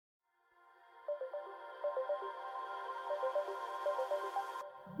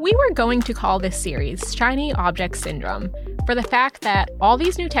We were going to call this series Shiny Object Syndrome for the fact that all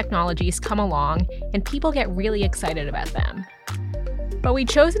these new technologies come along and people get really excited about them. But we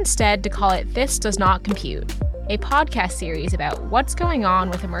chose instead to call it This Does Not Compute, a podcast series about what's going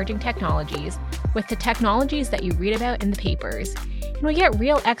on with emerging technologies, with the technologies that you read about in the papers, and we get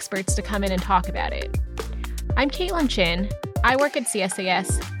real experts to come in and talk about it. I'm Caitlin Chin, I work at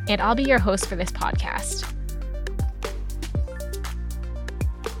CSAS, and I'll be your host for this podcast.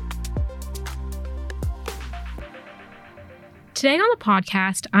 Today on the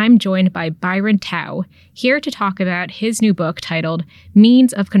podcast, I'm joined by Byron Tao, here to talk about his new book titled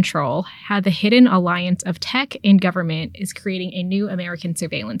Means of Control: How the Hidden Alliance of Tech and Government is Creating a New American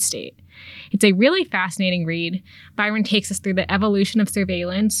Surveillance State. It's a really fascinating read. Byron takes us through the evolution of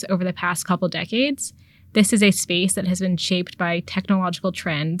surveillance over the past couple decades. This is a space that has been shaped by technological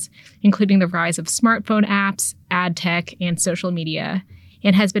trends, including the rise of smartphone apps, ad tech, and social media,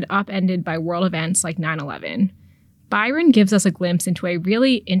 and has been upended by world events like 9/11. Byron gives us a glimpse into a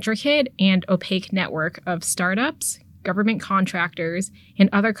really intricate and opaque network of startups, government contractors, and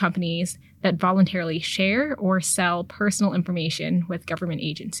other companies that voluntarily share or sell personal information with government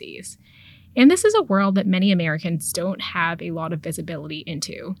agencies. And this is a world that many Americans don't have a lot of visibility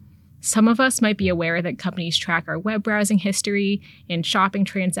into. Some of us might be aware that companies track our web browsing history and shopping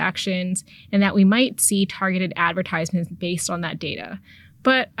transactions, and that we might see targeted advertisements based on that data.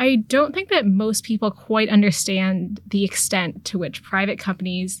 But I don't think that most people quite understand the extent to which private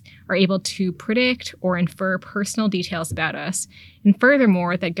companies are able to predict or infer personal details about us, and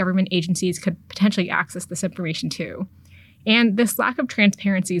furthermore, that government agencies could potentially access this information too. And this lack of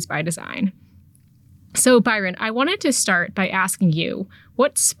transparency is by design. So Byron, I wanted to start by asking you,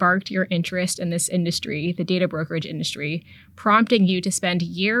 what sparked your interest in this industry, the data brokerage industry, prompting you to spend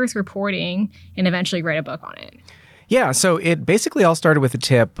years reporting and eventually write a book on it? Yeah, so it basically all started with a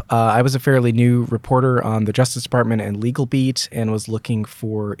tip. I was a fairly new reporter on the Justice Department and legal beat and was looking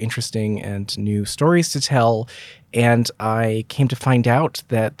for interesting and new stories to tell. And I came to find out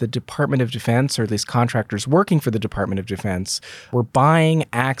that the Department of Defense, or at least contractors working for the Department of Defense, were buying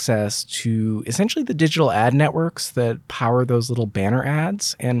access to essentially the digital ad networks that power those little banner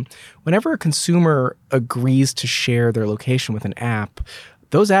ads. And whenever a consumer agrees to share their location with an app,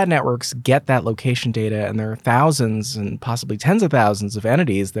 those ad networks get that location data, and there are thousands and possibly tens of thousands of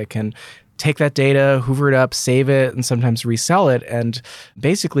entities that can take that data, hoover it up, save it, and sometimes resell it. And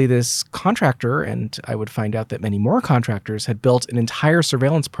basically this contractor, and I would find out that many more contractors, had built an entire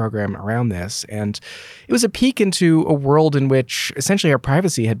surveillance program around this. And it was a peek into a world in which essentially our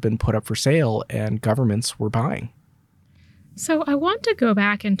privacy had been put up for sale and governments were buying. So I want to go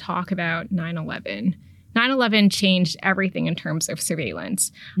back and talk about 9/11. 9/11 changed everything in terms of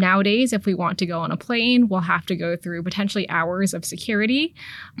surveillance. Nowadays, if we want to go on a plane, we'll have to go through potentially hours of security.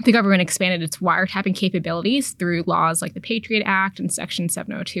 The government expanded its wiretapping capabilities through laws like the Patriot Act and Section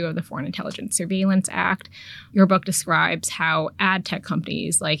 702 of the Foreign Intelligence Surveillance Act. Your book describes how ad tech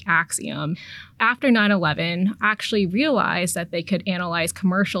companies like Axiom, after 9/11, actually realized that they could analyze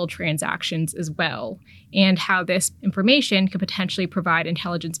commercial transactions as well, and how this information could potentially provide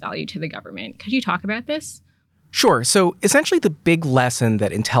intelligence value to the government. Could you talk about this? Sure. So essentially the big lesson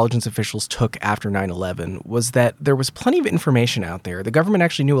that intelligence officials took after 9/11 was that there was plenty of information out there. The government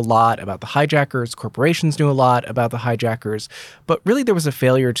actually knew a lot about the hijackers, corporations knew a lot about the hijackers, but really there was a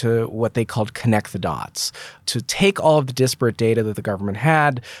failure to what they called connect the dots, to take all of the disparate data that the government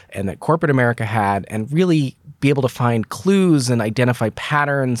had and that corporate America had and really be able to find clues and identify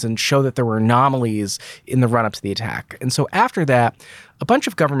patterns and show that there were anomalies in the run-up to the attack. And so after that, a bunch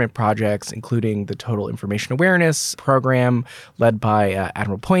of government projects, including the Total Information Awareness Program led by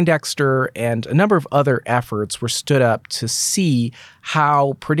Admiral Poindexter, and a number of other efforts were stood up to see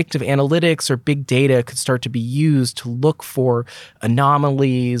how predictive analytics or big data could start to be used to look for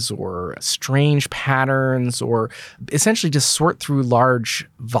anomalies or strange patterns, or essentially just sort through large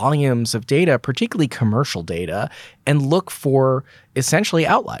volumes of data, particularly commercial data, and look for essentially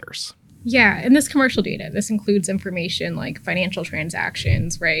outliers. Yeah, and this commercial data, this includes information like financial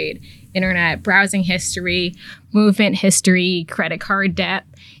transactions, right? Internet browsing history, movement history, credit card debt,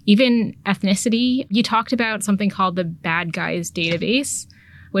 even ethnicity. You talked about something called the Bad Guys Database,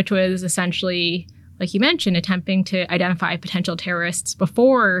 which was essentially, like you mentioned, attempting to identify potential terrorists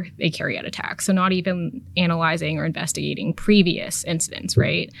before they carry out attacks. So not even analyzing or investigating previous incidents,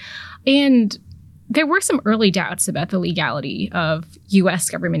 right? And There were some early doubts about the legality of U.S.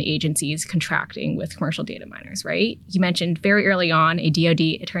 government agencies contracting with commercial data miners, right? You mentioned very early on a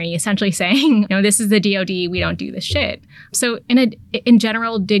DoD attorney essentially saying, this is the DoD, we don't do this shit. So in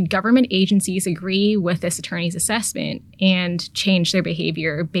general, did government agencies agree with this attorney's assessment and change their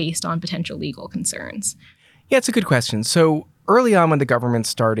behavior based on potential legal concerns? Yeah, it's a good question. So early on, when the government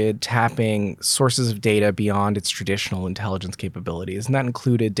started tapping sources of data beyond its traditional intelligence capabilities, and that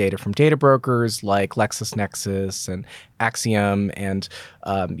included data from data brokers like LexisNexis and Axiom and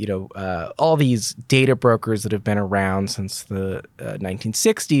all these data brokers that have been around since the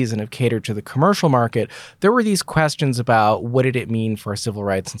 1960s and have catered to the commercial market, there were these questions about what did it mean for our civil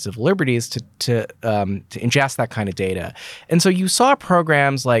rights and civil liberties to ingest that kind of data. And so you saw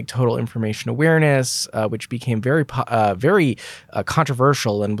programs like Total Information Awareness, which became very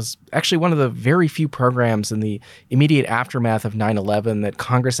controversial and was actually one of the very few programs in the immediate aftermath of 9/11 that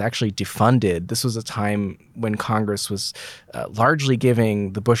Congress actually defunded. This was a time when Congress was largely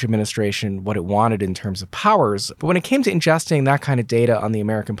giving the Bush administration what it wanted in terms of powers. But when it came to ingesting that kind of data on the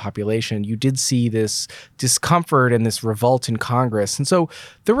American population, you did see this discomfort and this revolt in Congress. And so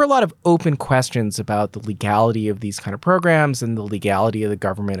there were a lot of open questions about the legality of these kind of programs and the legality of the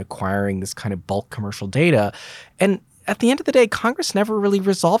government acquiring this kind of bulk commercial data. And at the end of the day, Congress never really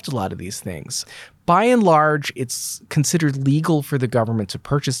resolved a lot of these things. By and large, it's considered legal for the government to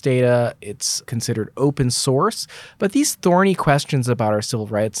purchase data. It's considered open source. But these thorny questions about our civil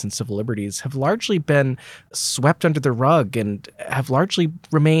rights and civil liberties have largely been swept under the rug and have largely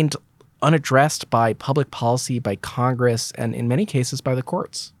remained unaddressed by public policy, by Congress, and in many cases by the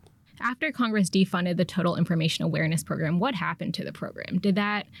courts. After Congress defunded the Total Information Awareness Program, what happened to the program? Did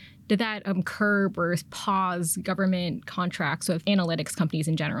that curb or pause government contracts with analytics companies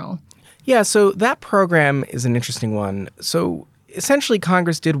in general? Yeah, so that program is an interesting one. So essentially,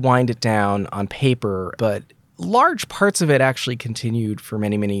 Congress did wind it down on paper, but large parts of it actually continued for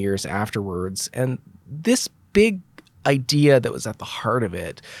many, many years afterwards. And this big idea that was at the heart of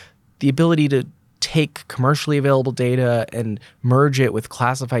it, the ability to take commercially available data and merge it with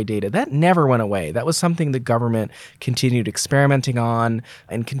classified data, that never went away. That was something the government continued experimenting on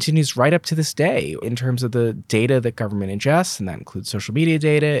and continues right up to this day in terms of the data that government ingests, and that includes social media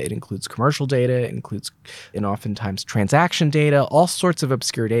data, it includes commercial data, it includes, and oftentimes, transaction data, all sorts of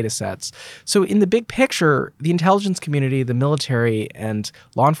obscure data sets. So in the big picture, the intelligence community, the military, and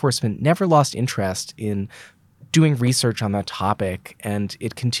law enforcement never lost interest in doing research on that topic, and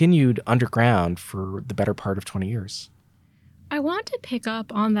it continued underground for the better part of 20 years. I want to pick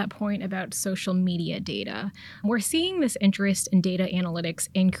up on that point about social media data. We're seeing this interest in data analytics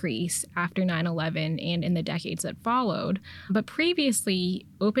increase after 9/11 and in the decades that followed. But previously,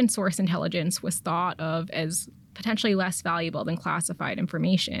 open source intelligence was thought of as potentially less valuable than classified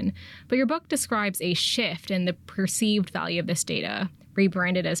information. But your book describes a shift in the perceived value of this data,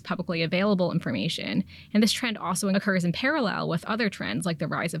 rebranded as publicly available information. And this trend also occurs in parallel with other trends like the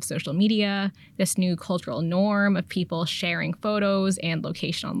rise of social media, this new cultural norm of people sharing photos and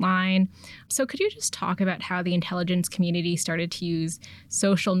location online. So could you just talk about how the intelligence community started to use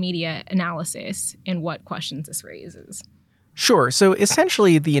social media analysis and what questions this raises? Sure. So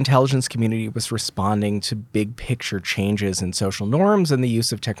essentially, the intelligence community was responding to big picture changes in social norms and the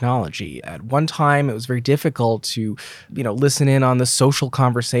use of technology. At one time, it was very difficult to, listen in on the social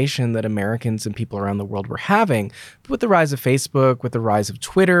conversation that Americans and people around the world were having. But with the rise of Facebook, with the rise of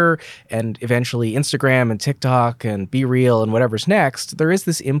Twitter, and eventually Instagram and TikTok and Be Real and whatever's next, there is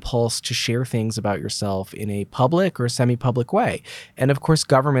this impulse to share things about yourself in a public or semi-public way. And of course,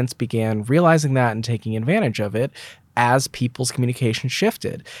 governments began realizing that and taking advantage of it as people's communication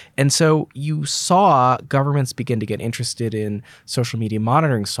shifted. And so you saw governments begin to get interested in social media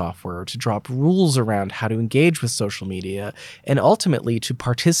monitoring software, to drop rules around how to engage with social media, and ultimately to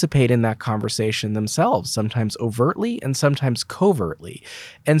participate in that conversation themselves, sometimes overtly and sometimes covertly.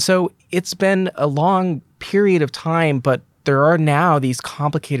 And so it's been a long period of time, but there are now these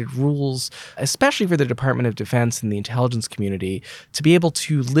complicated rules, especially for the Department of Defense and the intelligence community, to be able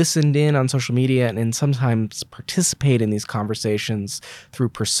to listen in on social media and sometimes participate in these conversations through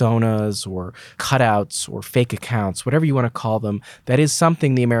personas or cutouts or fake accounts, whatever you want to call them. That is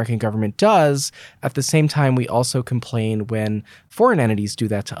something the American government does. At the same time, we also complain when foreign entities do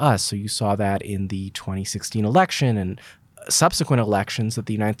that to us. So you saw that in the 2016 election and subsequent elections, that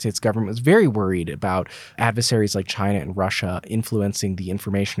the United States government was very worried about adversaries like China and Russia influencing the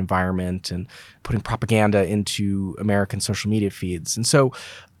information environment and putting propaganda into American social media feeds. And so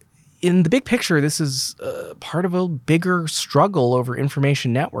in the big picture, this is part of a bigger struggle over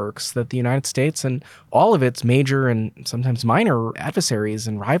information networks that the United States and all of its major and sometimes minor adversaries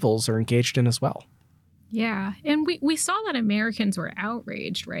and rivals are engaged in as well. Yeah. And we saw that Americans were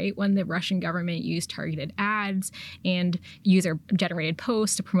outraged, right, when the Russian government used targeted ads and user-generated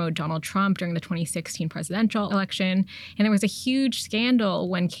posts to promote Donald Trump during the 2016 presidential election. And there was a huge scandal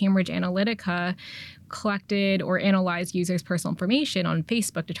when Cambridge Analytica collected or analyzed users' personal information on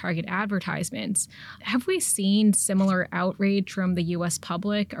Facebook to target advertisements. Have we seen similar outrage from the U.S.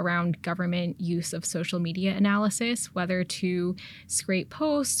 public around government use of social media analysis, whether to scrape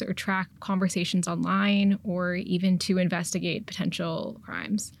posts or track conversations online or even to investigate potential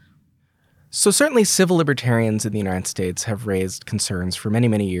crimes? So certainly civil libertarians in the United States have raised concerns for many,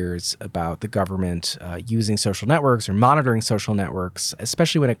 many years about the government using social networks or monitoring social networks,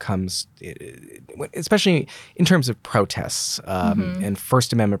 especially when it comes, especially in terms of protests and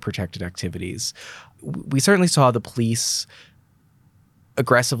First Amendment protected activities. We certainly saw the police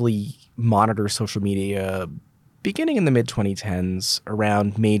aggressively monitor social media beginning in the mid-2010s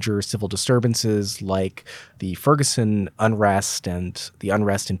around major civil disturbances like the Ferguson unrest and the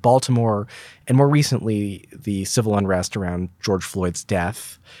unrest in Baltimore, and more recently, the civil unrest around George Floyd's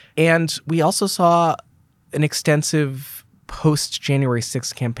death. And we also saw an extensive post-January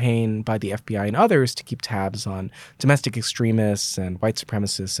 6th campaign by the FBI and others to keep tabs on domestic extremists and white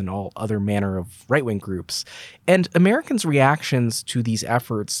supremacists and all other manner of right-wing groups. And Americans' reactions to these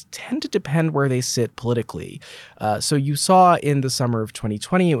efforts tend to depend where they sit politically. So you saw in the summer of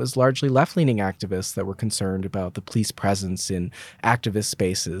 2020, it was largely left-leaning activists that were concerned about the police presence in activist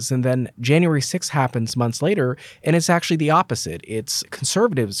spaces. And then January 6th happens months later, and it's actually the opposite. It's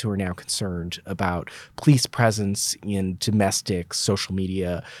conservatives who are now concerned about police presence in domestic social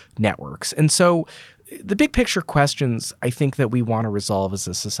media networks. And so the big picture questions I think that we want to resolve as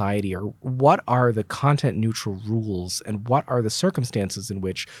a society are what are the content neutral rules and what are the circumstances in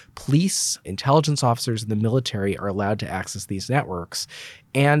which police, intelligence officers, and the military are allowed to access these networks.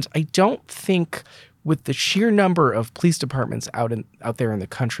 And I don't think with the sheer number of police departments out there in the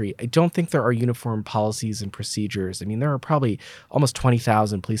country, I don't think there are uniform policies and procedures. I mean, there are probably almost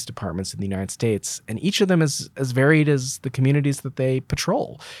 20,000 police departments in the United States, and each of them is as varied as the communities that they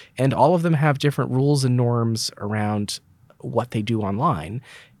patrol. And all of them have different rules and norms around what they do online.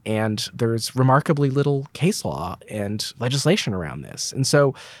 And there's remarkably little case law and legislation around this. And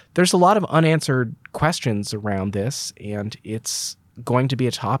so there's a lot of unanswered questions around this, and it's going to be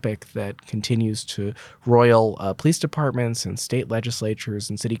a topic that continues to roil police departments and state legislatures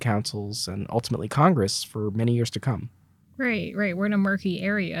and city councils and ultimately Congress for many years to come. Right. We're in a murky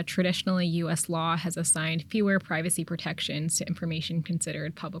area. Traditionally, U.S. law has assigned fewer privacy protections to information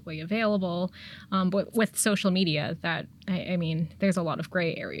considered publicly available. But with social media, I mean, there's a lot of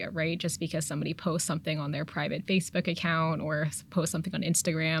gray area, right? Just because somebody posts something on their private Facebook account or posts something on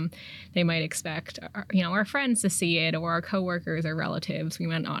Instagram, they might expect, our friends to see it or our coworkers or relatives. We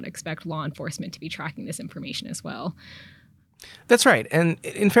might not expect law enforcement to be tracking this information as well. That's right. And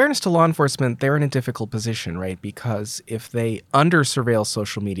in fairness to law enforcement, they're in a difficult position, right? Because if they under-surveil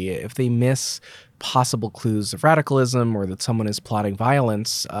social media, if they miss possible clues of radicalism or that someone is plotting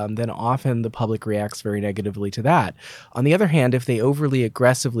violence, then often the public reacts very negatively to that. On the other hand, if they overly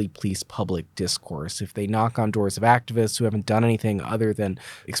aggressively police public discourse, if they knock on doors of activists who haven't done anything other than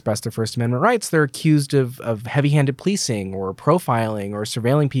express their First Amendment rights, they're accused of heavy-handed policing or profiling or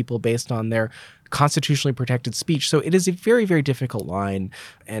surveilling people based on their constitutionally protected speech. So it is a very, very difficult line,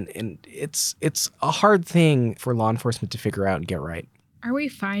 and it's a hard thing for law enforcement to figure out and get right. Are we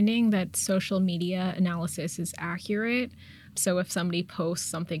finding that social media analysis is accurate? So if somebody posts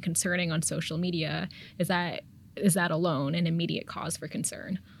something concerning on social media, is that alone an immediate cause for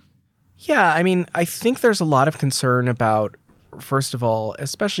concern? Yeah, I mean, I think there's a lot of concern about, first of all,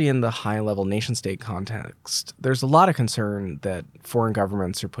 especially in the high-level nation-state context, there's a lot of concern that foreign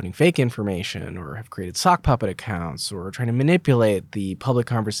governments are putting fake information or have created sock puppet accounts or are trying to manipulate the public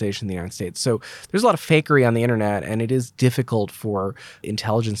conversation in the United States. So there's a lot of fakery on the internet, and it is difficult for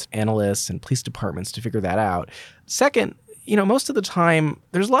intelligence analysts and police departments to figure that out. Second, most of the time,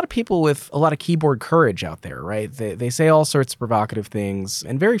 there's a lot of people with a lot of keyboard courage out there, right? They say all sorts of provocative things,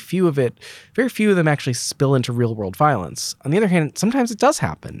 and very few of them actually spill into real-world violence. On the other hand, sometimes it does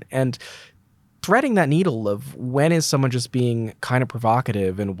happen, and threading that needle of when is someone just being kind of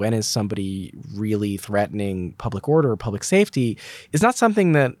provocative and when is somebody really threatening public order or public safety is not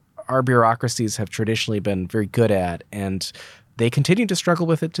something that our bureaucracies have traditionally been very good at, and they continue to struggle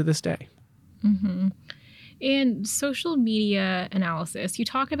with it to this day. Mm-hmm. In social media analysis, you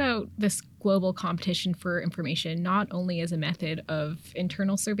talk about this global competition for information, not only as a method of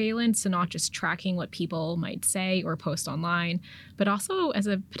internal surveillance, so not just tracking what people might say or post online, but also as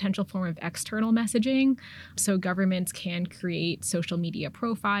a potential form of external messaging. So governments can create social media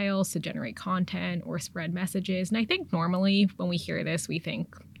profiles to generate content or spread messages. And I think normally when we hear this, we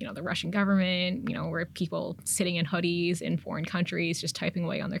think, the Russian government, where people sitting in hoodies in foreign countries just typing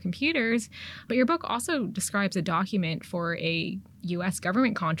away on their computers. But your book also describes a document for a U.S.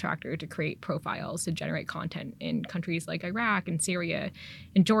 government contractor to create profiles to generate content in countries like Iraq and Syria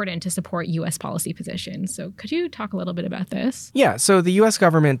and Jordan to support U.S. policy positions. So could you talk a little bit about this? Yeah, so the U.S.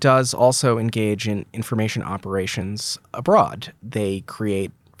 government does also engage in information operations abroad. They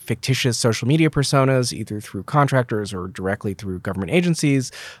create fictitious social media personas, either through contractors or directly through government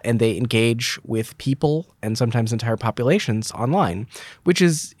agencies, and they engage with people and sometimes entire populations online, which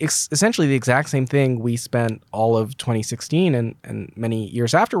is essentially the exact same thing we spent all of 2016 and many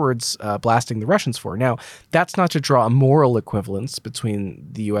years afterwards blasting the Russians for. Now, that's not to draw a moral equivalence between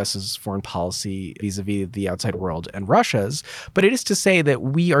the U.S.'s foreign policy vis-a-vis the outside world and Russia's, but it is to say that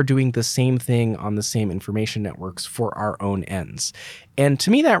we are doing the same thing on the same information networks for our own ends. And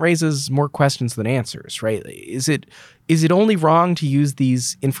to me, that raises more questions than answers, right? Is it only wrong to use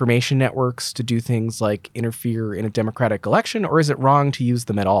these information networks to do things like interfere in a democratic election, or is it wrong to use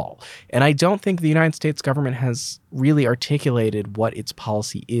them at all? And I don't think the United States government has really articulated what its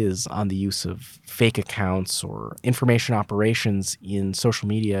policy is on the use of fake accounts or information operations in social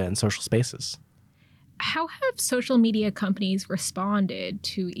media and social spaces. How have social media companies responded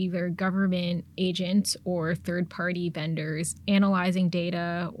to either government agents or third-party vendors analyzing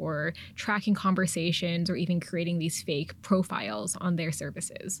data or tracking conversations or even creating these fake profiles on their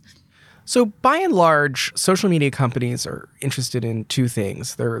services? So by and large, social media companies are interested in two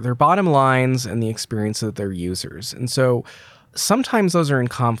things: their bottom lines and the experience of their users. And so sometimes those are in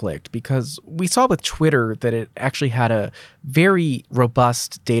conflict, because we saw with Twitter that it actually had a very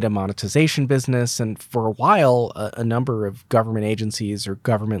robust data monetization business. And for a while, a number of government agencies or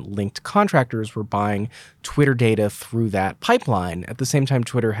government-linked contractors were buying Twitter data through that pipeline. At the same time,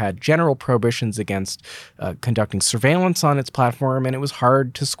 Twitter had general prohibitions against conducting surveillance on its platform. And it was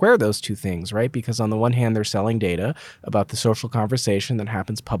hard to square those two things, right? Because on the one hand, they're selling data about the social conversation that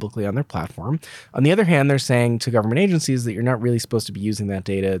happens publicly on their platform. On the other hand, they're saying to government agencies that you're not really supposed to be using that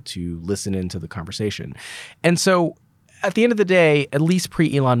data to listen into the conversation. And so at the end of the day, at least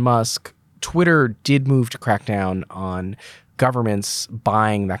pre-Elon Musk, Twitter did move to crack down on governments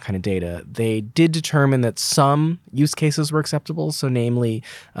buying that kind of data. They did determine that some use cases were acceptable. So namely,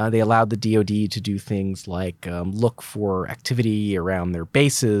 they allowed the DoD to do things like look for activity around their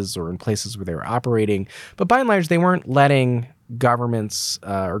bases or in places where they were operating. But by and large, they weren't letting governments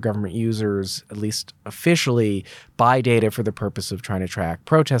or government users, at least officially, buy data for the purpose of trying to track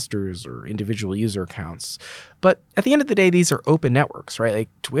protesters or individual user accounts. But at the end of the day, these are open networks, right? Like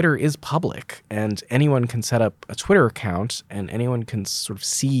Twitter is public, and anyone can set up a Twitter account and anyone can sort of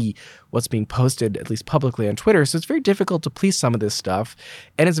see what's being posted, at least publicly, on Twitter. So it's very difficult to police some of this stuff.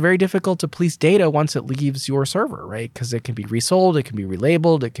 And it's very difficult to police data once it leaves your server, right? Because it can be resold, it can be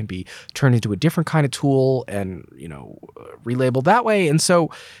relabeled, it can be turned into a different kind of tool and, relabeled that way. And so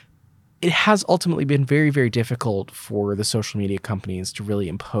it has ultimately been very, very difficult for the social media companies to really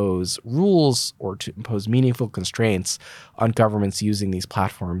impose rules or to impose meaningful constraints on governments using these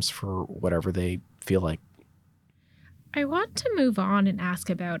platforms for whatever they feel like. I want to move on and ask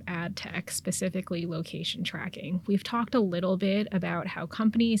about ad tech, specifically location tracking. We've talked a little bit about how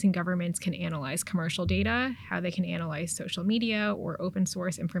companies and governments can analyze commercial data, how they can analyze social media or open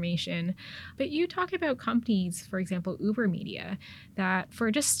source information. But you talk about companies, for example, Uber Media, that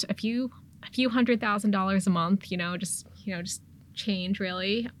for just a few $100,000 a month, just change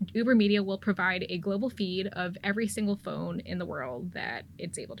really, Uber Media will provide a global feed of every single phone in the world that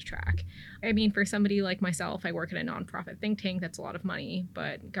it's able to track. I mean, for somebody like myself, I work at a nonprofit think tank. That's a lot of money,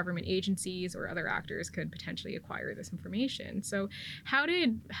 but government agencies or other actors could potentially acquire this information. So how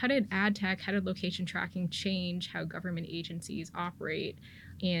did ad tech, how did location tracking change how government agencies operate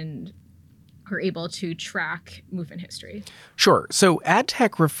and are able to track movement history? Sure. So ad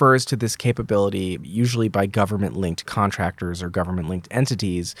tech refers to this capability, usually by government-linked contractors or government-linked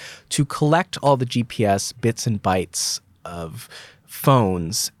entities, to collect all the GPS bits and bytes of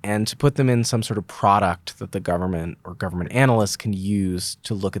phones and to put them in some sort of product that the government or government analysts can use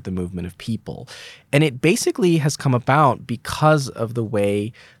to look at the movement of people. And it basically has come about because of the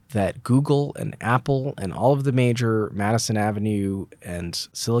way that Google and Apple and all of the major Madison Avenue and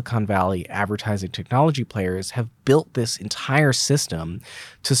Silicon Valley advertising technology players have built this entire system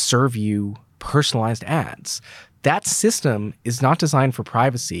to serve you personalized ads. That system is not designed for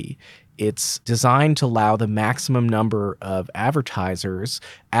privacy. It's designed to allow the maximum number of advertisers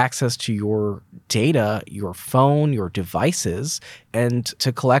access to your data, your phone, your devices, and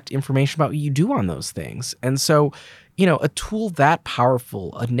to collect information about what you do on those things. And so, a tool that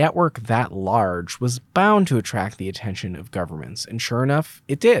powerful, a network that large, was bound to attract the attention of governments. And sure enough,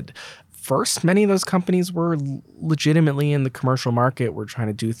 it did. First, many of those companies were legitimately in the commercial market. We're trying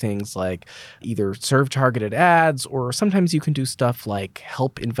to do things like either serve targeted ads, or sometimes you can do stuff like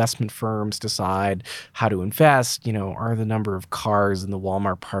help investment firms decide how to invest. Are the number of cars in the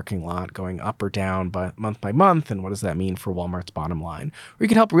Walmart parking lot going up or down by month, and what does that mean for Walmart's bottom line? Or you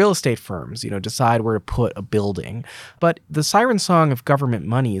can help real estate firms, decide where to put a building. But the siren song of government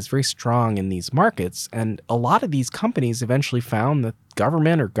money is very strong in these markets, and a lot of these companies eventually found that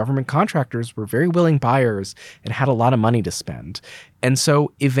government or government contractors were very willing buyers and had a lot of money to spend. And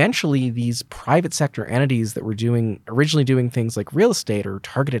so eventually these private sector entities that were originally doing things like real estate or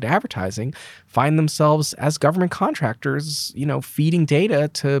targeted advertising find themselves as government contractors, feeding data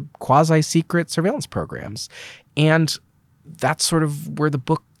to quasi-secret surveillance programs. And that's sort of where the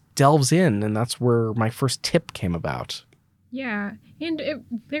book delves in, and that's where my first tip came about. Yeah. And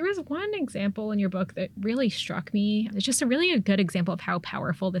there was one example in your book that really struck me. It's just a good example of how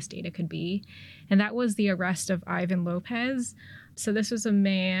powerful this data could be. And that was the arrest of Ivan Lopez. So this was a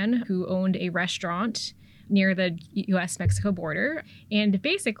man who owned a restaurant near the U.S.-Mexico border. And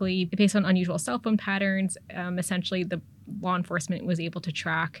basically, based on unusual cell phone patterns, essentially the law enforcement was able to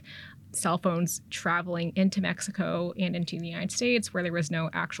track cell phones traveling into Mexico and into the United States where there was no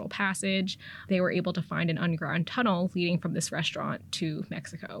actual passage. They were able to find an underground tunnel leading from this restaurant to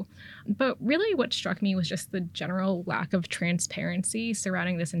Mexico. But really what struck me was just the general lack of transparency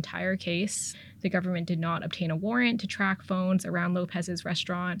surrounding this entire case. The government did not obtain a warrant to track phones around Lopez's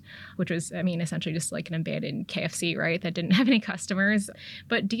restaurant, which was, essentially just like an abandoned KFC, right? That didn't have any customers.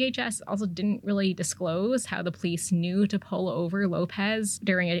 But DHS also didn't really disclose how the police knew to pull over Lopez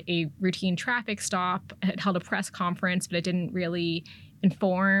during a routine traffic stop. It held a press conference, but it didn't really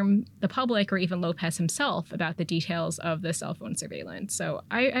inform the public or even Lopez himself about the details of the cell phone surveillance. So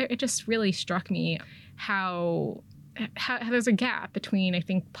it just really struck me how there's a gap between, I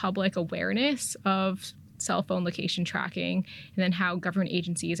think, public awareness of cell phone location tracking and then how government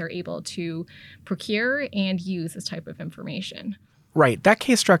agencies are able to procure and use this type of information. Right. That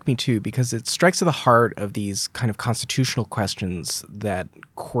case struck me too, because it strikes at the heart of these kind of constitutional questions that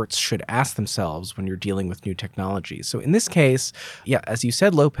courts should ask themselves when you're dealing with new technology. So in this case, as you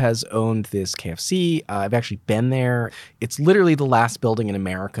said, Lopez owned this KFC. I've actually been there. It's literally the last building in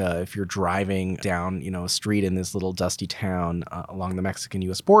America if you're driving down, a street in this little dusty town along the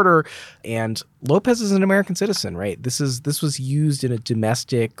Mexican-U.S. border. And Lopez is an American citizen, right? This was used in a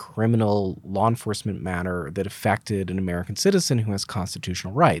domestic criminal law enforcement matter that affected an American citizen who has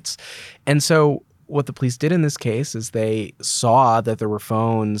constitutional rights. And so what the police did in this case is they saw that there were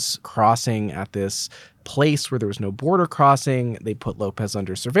phones crossing at this place where there was no border crossing. They put Lopez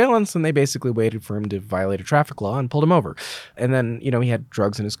under surveillance, and they basically waited for him to violate a traffic law and pulled him over. And then, he had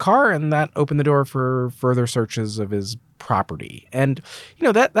drugs in his car, and that opened the door for further searches of his property. And,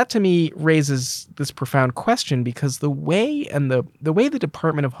 that to me raises this profound question, because the way the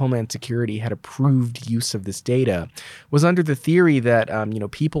Department of Homeland Security had approved use of this data was under the theory that,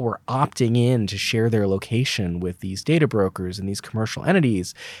 people were opting in to share their location with these data brokers and these commercial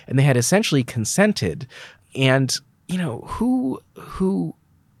entities, and they had essentially consented. And, anyone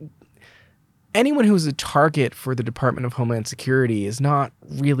who is a target for the Department of Homeland Security is not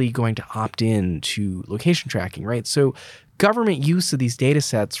really going to opt in to location tracking, right? So government use of these data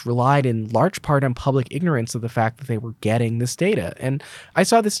sets relied in large part on public ignorance of the fact that they were getting this data. And I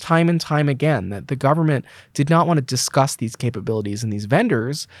saw this time and time again, that the government did not want to discuss these capabilities and these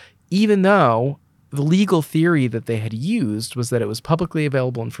vendors, even though the legal theory that they had used was that it was publicly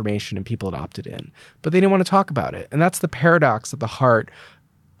available information and people had opted in. But they didn't want to talk about it. And that's the paradox at the heart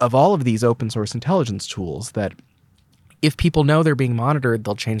of all of these open source intelligence tools, that if people know they're being monitored,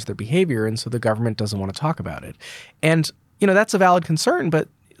 they'll change their behavior. And so the government doesn't want to talk about it. And, that's a valid concern. But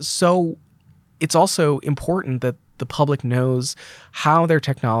so it's also important that the public knows how their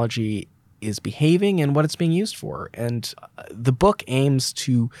technology is behaving and what it's being used for. And the book aims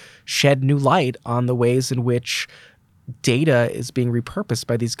to shed new light on the ways in which data is being repurposed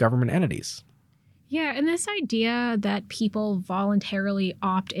by these government entities. Yeah, and this idea that people voluntarily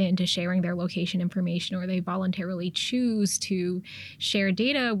opt into sharing their location information or they voluntarily choose to share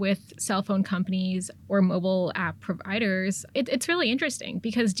data with cell phone companies or mobile app providers, it's really interesting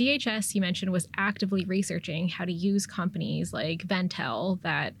because DHS, you mentioned, was actively researching how to use companies like Ventel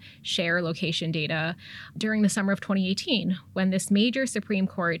that share location data during the summer of 2018 when this major Supreme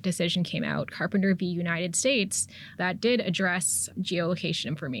Court decision came out, Carpenter v. United States, that did address geolocation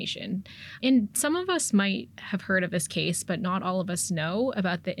information. And some of us might have heard of this case, but not all of us know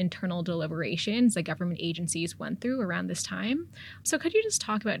about the internal deliberations that government agencies went through around this time. So could you just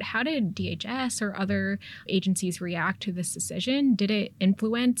talk about how did DHS or other agencies react to this decision? Did it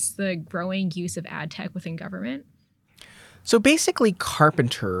influence the growing use of ad tech within government? So basically,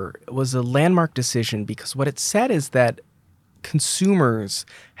 Carpenter was a landmark decision because what it said is that consumers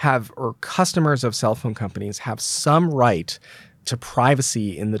have, or customers of cell phone companies have some right to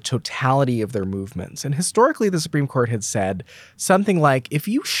privacy in the totality of their movements. And historically, the Supreme Court had said something like, if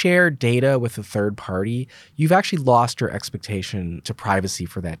you share data with a third party, you've actually lost your expectation to privacy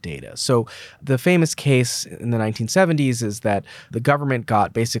for that data. So the famous case in the 1970s is that the government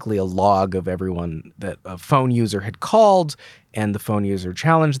got basically a log of everyone that a phone user had called, and the phone user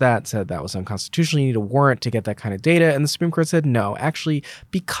challenged that, said that was unconstitutional. You need a warrant to get that kind of data. And the Supreme Court said, no, actually,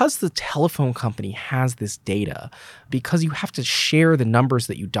 because the telephone company has this data, because you have to share the numbers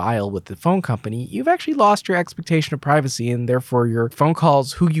that you dial with the phone company, you've actually lost your expectation of privacy. And therefore, your phone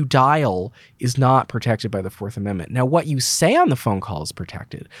calls, who you dial, is not protected by the Fourth Amendment. Now, what you say on the phone call is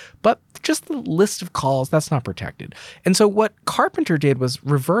protected, but just the list of calls, that's not protected. And so what Carpenter did was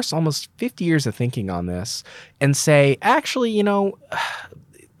reverse almost 50 years of thinking on this and say, actually,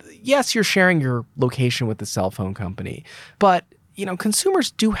 yes, you're sharing your location with the cell phone company, but consumers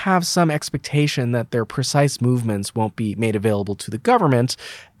do have some expectation that their precise movements won't be made available to the government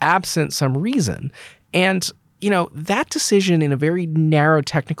absent some reason. And that decision in a very narrow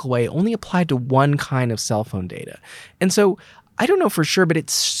technical way only applied to one kind of cell phone data. And so I don't know for sure, but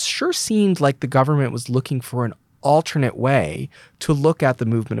it sure seemed like the government was looking for an alternate way to look at the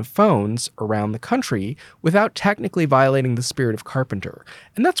movement of phones around the country without technically violating the spirit of Carpenter.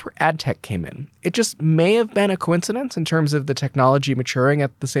 And that's where ad tech came in. It just may have been a coincidence in terms of the technology maturing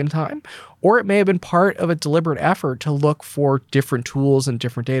at the same time, or it may have been part of a deliberate effort to look for different tools and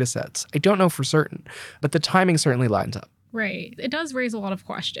different data sets. I don't know for certain, but the timing certainly lines up. Right. It does raise a lot of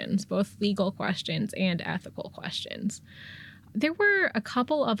questions, both legal questions and ethical questions. There were a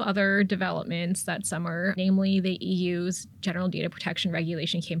couple of other developments that summer, namely the EU's General Data Protection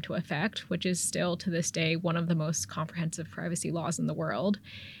Regulation came to effect, which is still to this day one of the most comprehensive privacy laws in the world.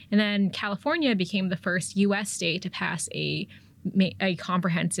 And then California became the first U.S. state to pass a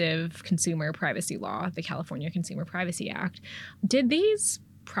comprehensive consumer privacy law, the California Consumer Privacy Act. Did these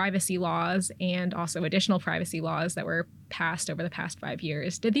privacy laws and also additional privacy laws that were passed over the past 5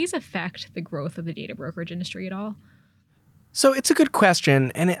 years, did these affect the growth of the data brokerage industry at all? So it's a good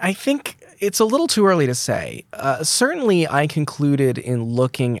question, and I think it's a little too early to say. Certainly, I concluded in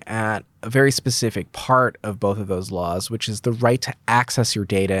looking at a very specific part of both of those laws, which is the right to access your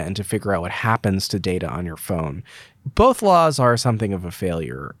data and to figure out what happens to data on your phone. Both laws are something of a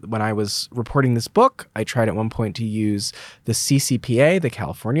failure. When I was reporting this book, I tried at one point to use the CCPA, the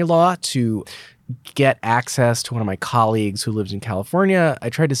California law, to get access to one of my colleagues who lives in California. I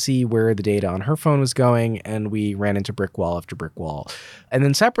tried to see where the data on her phone was going, and we ran into brick wall after brick wall. And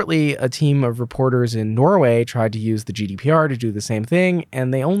then separately, a team of reporters in Norway tried to use the GDPR to do the same thing,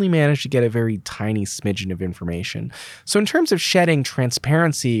 and they only managed to get a very tiny smidgen of information. So in terms of shedding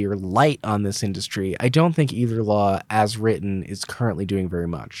transparency or light on this industry, I don't think either law, as written, is currently doing very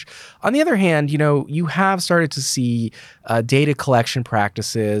much. On the other hand, you have started to see data collection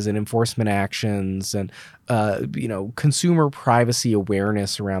practices and enforcement actions and consumer privacy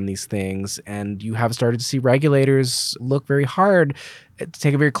awareness around these things. And you have started to see regulators look very hard to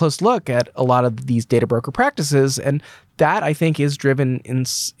take a very close look at a lot of these data broker practices. And that, I think, is driven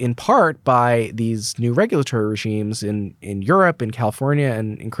in part by these new regulatory regimes in Europe, in California,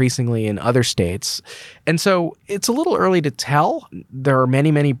 and increasingly in other states. And so it's a little early to tell. There are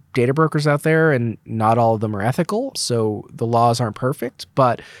many, many data brokers out there, and not all of them are ethical. So the laws aren't perfect,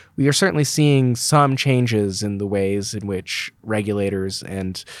 but we are certainly seeing some changes in the ways in which regulators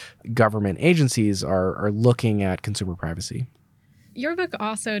and government agencies are looking at consumer privacy. Your book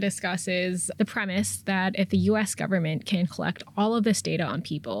also discusses the premise that if the US government can collect all of this data on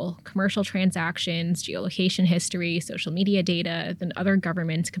people, commercial transactions, geolocation history, social media data, then other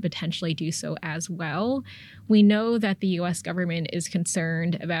governments could potentially do so as well. We know that the US government is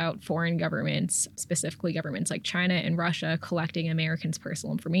concerned about foreign governments, specifically governments like China and Russia, collecting Americans'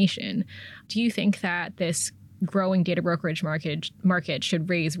 personal information. Do you think that this growing data brokerage market should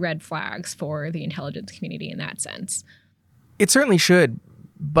raise red flags for the intelligence community in that sense? It certainly should,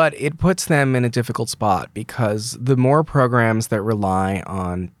 but it puts them in a difficult spot because the more programs that rely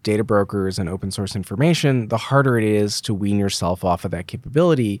on data brokers and open source information, the harder it is to wean yourself off of that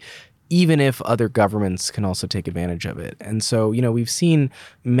capability, even if other governments can also take advantage of it. And so, we've seen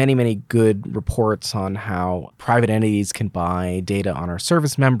many, many good reports on how private entities can buy data on our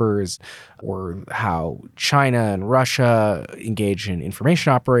service members, or how China and Russia engage in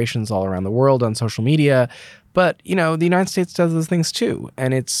information operations all around the world on social media. But, the United States does those things too.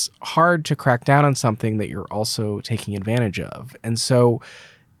 And it's hard to crack down on something that you're also taking advantage of. And so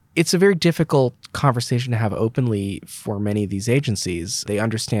it's a very difficult conversation to have openly for many of these agencies. They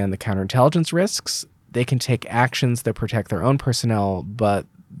understand the counterintelligence risks. They can take actions that protect their own personnel, but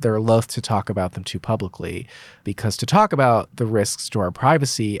they're loath to talk about them too publicly, because to talk about the risks to our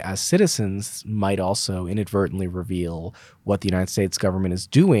privacy as citizens might also inadvertently reveal what the United States government is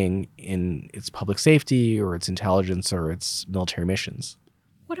doing in its public safety or its intelligence or its military missions.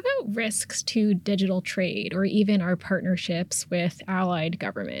 What about risks to digital trade or even our partnerships with allied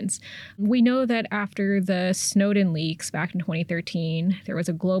governments? We know that after the Snowden leaks back in 2013, there was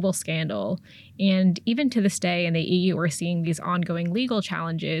a global scandal. And even to this day in the EU, we're seeing these ongoing legal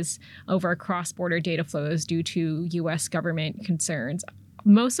challenges over cross-border data flows due to U.S. government concerns.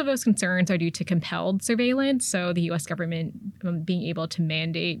 Most of those concerns are due to compelled surveillance, so the U.S. government being able to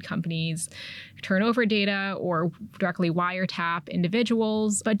mandate companies turn over data or directly wiretap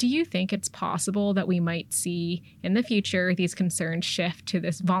individuals. But do you think it's possible that we might see in the future these concerns shift to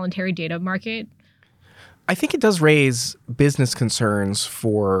this voluntary data market? I think it does raise business concerns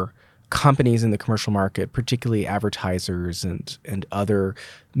for companies in the commercial market, particularly advertisers and other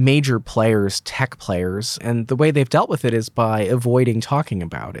major players, tech players. And the way they've dealt with it is by avoiding talking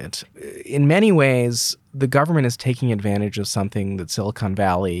about it. In many ways, the government is taking advantage of something that Silicon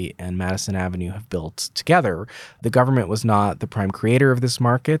Valley and Madison Avenue have built together. The government was not the prime creator of this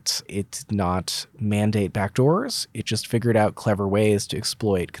market. It did not mandate backdoors. It just figured out clever ways to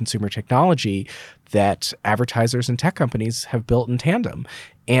exploit consumer technology that advertisers and tech companies have built in tandem.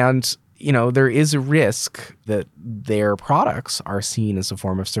 And there is a risk that their products are seen as a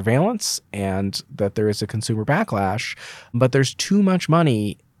form of surveillance and that there is a consumer backlash, but there's too much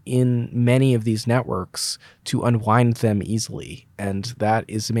money in many of these networks to unwind them easily. And that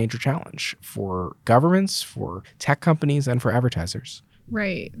is a major challenge for governments, for tech companies, and for advertisers.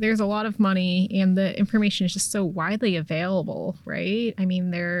 Right. There's a lot of money and the information is just so widely available, right? I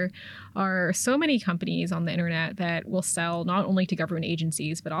mean, there are so many companies on the internet that will sell not only to government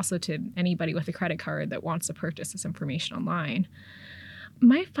agencies, but also to anybody with a credit card that wants to purchase this information online.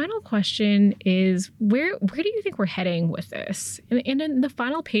 My final question is, where do you think we're heading with this? And in the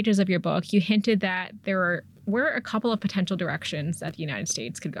final pages of your book, you hinted that there were a couple of potential directions that the United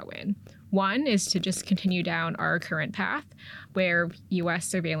States could go in. One is to just continue down our current path, where U.S.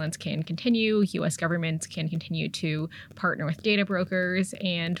 surveillance can continue, U.S. governments can continue to partner with data brokers,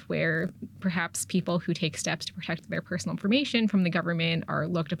 and where perhaps people who take steps to protect their personal information from the government are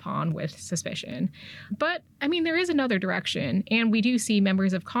looked upon with suspicion. But, I mean, there is another direction, and we do see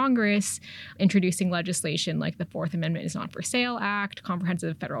members of Congress introducing legislation like the Fourth Amendment is Not for Sale Act,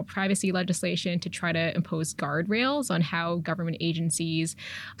 comprehensive federal privacy legislation to try to impose guardrails on how government agencies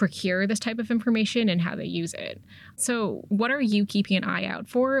procure this type of information and how they use it. So what are you keeping an eye out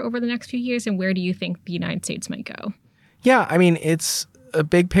for over the next few years, and where do you think the United States might go? Yeah, I mean, it's a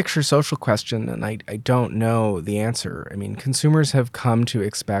big picture social question, and I don't know the answer. I mean, consumers have come to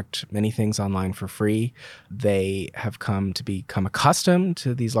expect many things online for free. They have come to become accustomed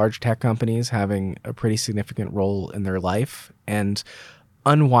to these large tech companies having a pretty significant role in their life. And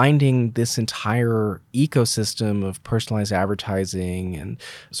unwinding this entire ecosystem of personalized advertising and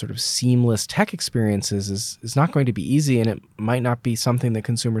sort of seamless tech experiences is not going to be easy, and it might not be something that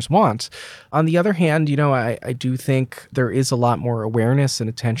consumers want. On the other hand, I do think there is a lot more awareness and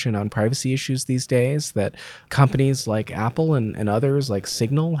attention on privacy issues these days, that companies like Apple and others like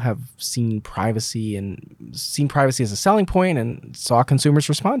Signal have seen privacy as a selling point and saw consumers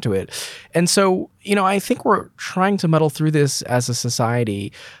respond to it. And so, I think we're trying to muddle through this as a society.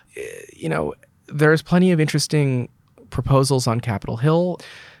 There's plenty of interesting proposals on Capitol Hill.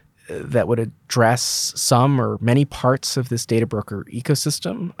 that would address some or many parts of this data broker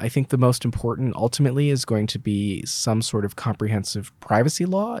ecosystem. I think the most important ultimately is going to be some sort of comprehensive privacy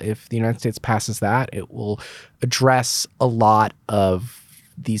law. If the United States passes that, it will address a lot of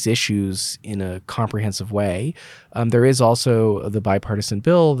these issues in a comprehensive way. There is also the bipartisan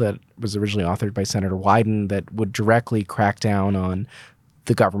bill that was originally authored by Senator Wyden that would directly crack down on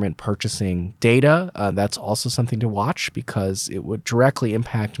the government purchasing data. That's also something to watch because it would directly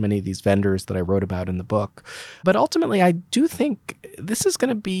impact many of these vendors that I wrote about in the book. But ultimately, I do think this is going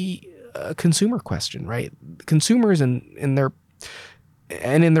to be a consumer question, right? Consumers in their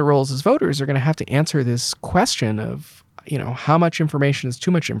roles as voters are going to have to answer this question of, how much information is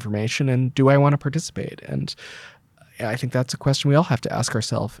too much information, and do I want to participate? And I think that's a question we all have to ask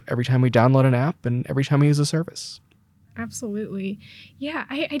ourselves every time we download an app and every time we use a service. Absolutely. Yeah,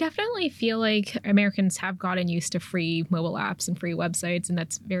 I definitely feel like Americans have gotten used to free mobile apps and free websites, and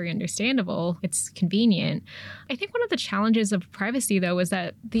that's very understandable. It's convenient. I think one of the challenges of privacy, though, is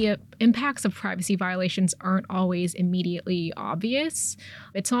that the impacts of privacy violations aren't always immediately obvious.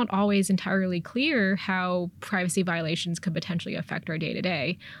 It's not always entirely clear how privacy violations could potentially affect our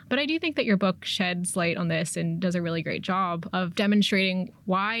day-to-day. But I do think that your book sheds light on this and does a really great job of demonstrating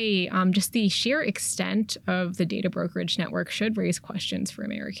why just the sheer extent of the data brokerage network should raise questions for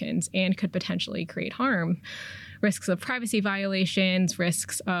Americans and could potentially create harm. Risks of privacy violations,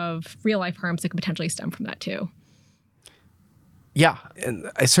 risks of real-life harms that could potentially stem from that too. Yeah, and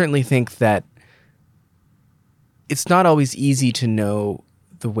I certainly think that it's not always easy to know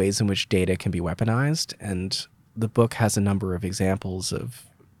the ways in which data can be weaponized, and the book has a number of examples of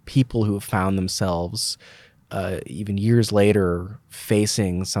people who have found themselves even years later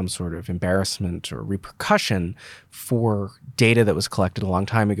facing some sort of embarrassment or repercussion for data that was collected a long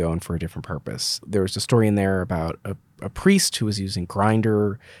time ago and for a different purpose. There was a story in there about a priest who was using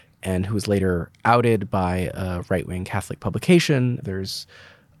Grindr and who was later outed by a right-wing Catholic publication. There's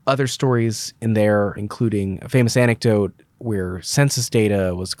other stories in there, including a famous anecdote where census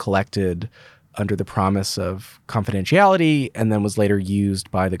data was collected under the promise of confidentiality and then was later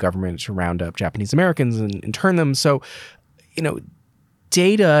used by the government to round up Japanese Americans and intern them. So,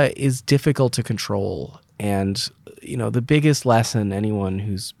 data is difficult to control. And, the biggest lesson anyone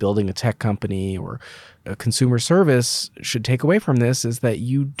who's building a tech company or a consumer service should take away from this is that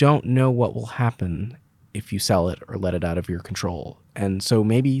you don't know what will happen if you sell it or let it out of your control. And so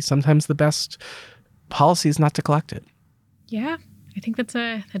maybe sometimes the best policy is not to collect it. Yeah. I think that's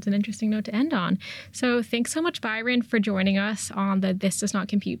an interesting note to end on. So thanks so much, Byron, for joining us on the This Does Not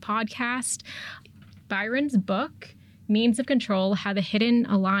Compute podcast. Byron's book, Means of Control, How the Hidden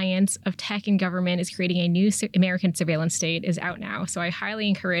Alliance of Tech and Government is Creating a New American Surveillance State, is out now. So I highly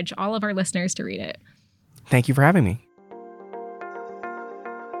encourage all of our listeners to read it. Thank you for having me.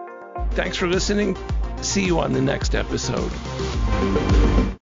 Thanks for listening. See you on the next episode.